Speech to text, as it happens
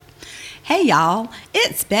Hey y'all,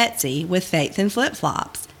 it's Betsy with Faith and Flip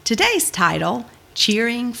Flops. Today's title,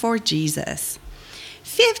 Cheering for Jesus.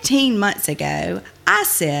 15 months ago, I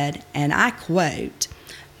said, and I quote,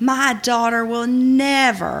 "My daughter will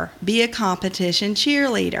never be a competition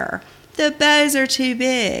cheerleader. The bows are too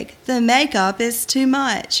big, the makeup is too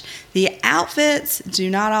much, the outfits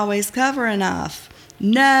do not always cover enough.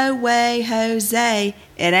 No way, Jose,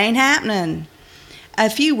 it ain't happening." A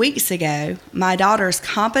few weeks ago, my daughter's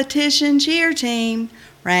competition cheer team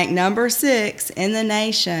ranked number 6 in the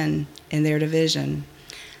nation in their division.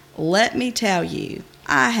 Let me tell you,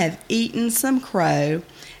 I have eaten some crow,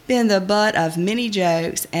 been the butt of many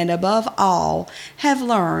jokes, and above all, have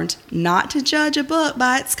learned not to judge a book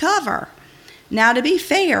by its cover. Now, to be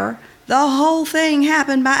fair, the whole thing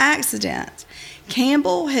happened by accident.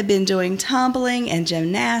 Campbell had been doing tumbling and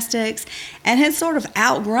gymnastics and had sort of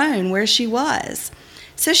outgrown where she was.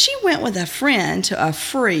 So she went with a friend to a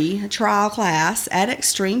free trial class at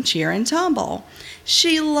Extreme Cheer and Tumble.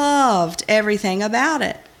 She loved everything about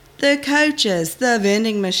it. The coaches, the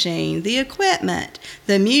vending machine, the equipment,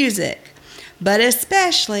 the music, but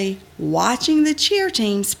especially watching the cheer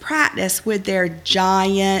teams practice with their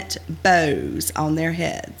giant bows on their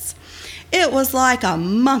heads. It was like a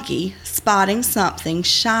monkey spotting something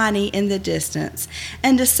shiny in the distance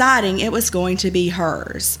and deciding it was going to be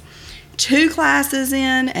hers. 2 classes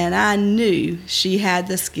in, and I knew she had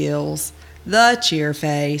the skills, the cheer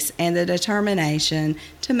face, and the determination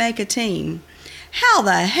to make a team. How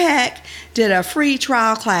the heck did a free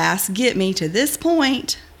trial class get me to this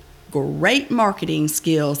point? Great marketing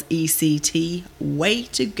skills, ECT. Way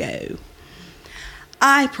to go.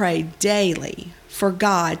 I pray daily for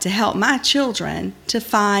God to help my children to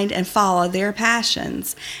find and follow their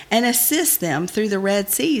passions and assist them through the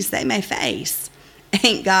Red Seas they may face.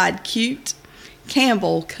 Ain't God cute?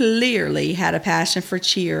 Campbell clearly had a passion for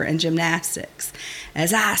cheer and gymnastics.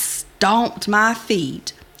 As I stomped my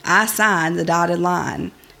feet, I signed the dotted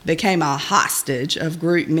line, became a hostage of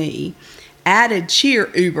Group Me, added cheer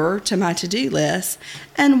Uber to my to-do list,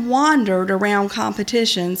 and wandered around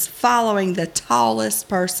competitions following the tallest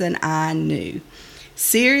person I knew.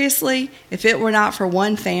 Seriously, if it were not for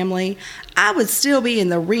one family, I would still be in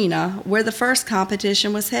the arena where the first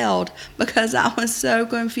competition was held because I was so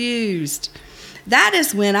confused. That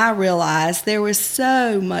is when I realized there was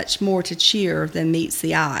so much more to cheer than meets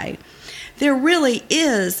the eye. There really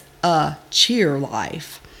is a cheer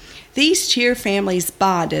life. These cheer families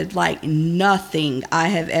bonded like nothing I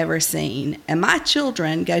have ever seen, and my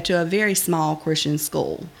children go to a very small Christian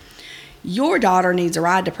school. Your daughter needs a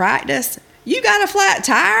ride to practice. You got a flat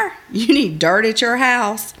tire? You need dirt at your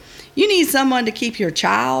house? You need someone to keep your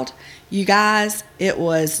child? You guys, it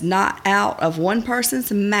was not out of one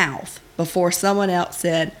person's mouth before someone else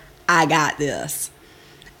said, "I got this."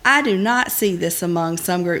 I do not see this among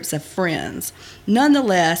some groups of friends.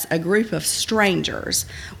 Nonetheless, a group of strangers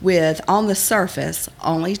with, on the surface,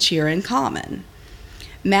 only cheer in common.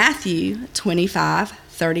 Matthew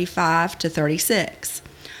 25:35-36.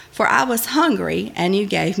 For I was hungry, and you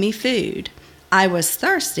gave me food. I was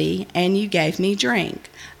thirsty, and you gave me drink.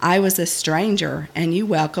 I was a stranger, and you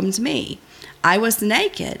welcomed me. I was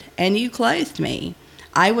naked, and you clothed me.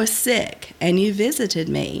 I was sick, and you visited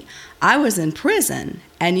me. I was in prison,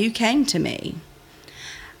 and you came to me.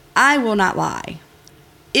 I will not lie.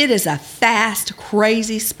 It is a fast,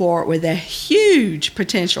 crazy sport with a huge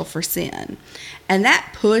potential for sin, and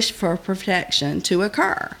that push for protection to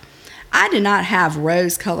occur. I do not have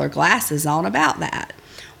rose-colored glasses on about that.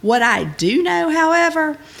 What I do know,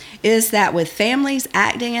 however, is that with families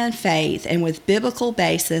acting in faith and with biblical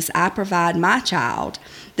basis I provide my child,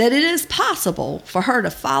 that it is possible for her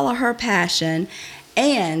to follow her passion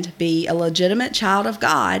and be a legitimate child of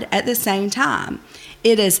God at the same time.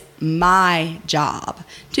 It is my job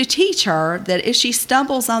to teach her that if she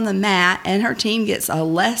stumbles on the mat and her team gets a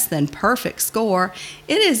less than perfect score,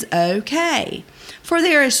 it is okay. For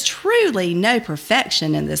there is truly no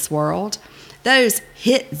perfection in this world. Those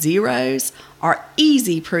hit zeros are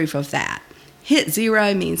easy proof of that. Hit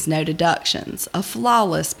 0 means no deductions, a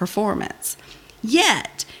flawless performance.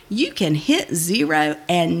 Yet, you can hit 0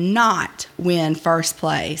 and not win first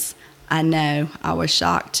place. I know, I was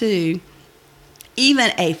shocked too.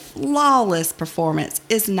 Even a flawless performance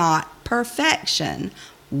is not perfection.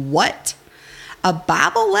 What? A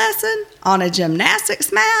Bible lesson on a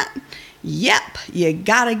gymnastics mat? Yep, you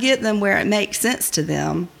gotta get them where it makes sense to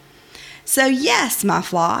them. So yes, my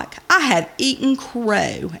flock, I have eaten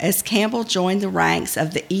crow as Campbell joined the ranks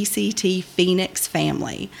of the ECT Phoenix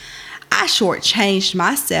family. I shortchanged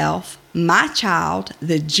myself, my child,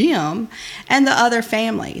 the gym, and the other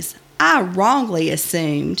families. I wrongly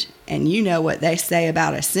assumed, and you know what they say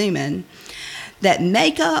about assuming, that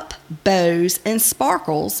makeup, bows, and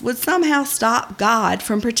sparkles would somehow stop God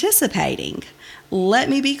from participating. Let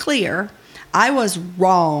me be clear, I was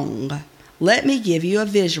wrong. Let me give you a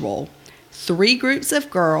visual. 3 groups of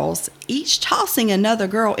girls, each tossing another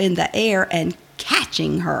girl in the air and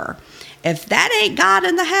catching her. If that ain't God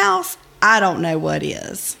in the house, I don't know what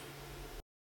is.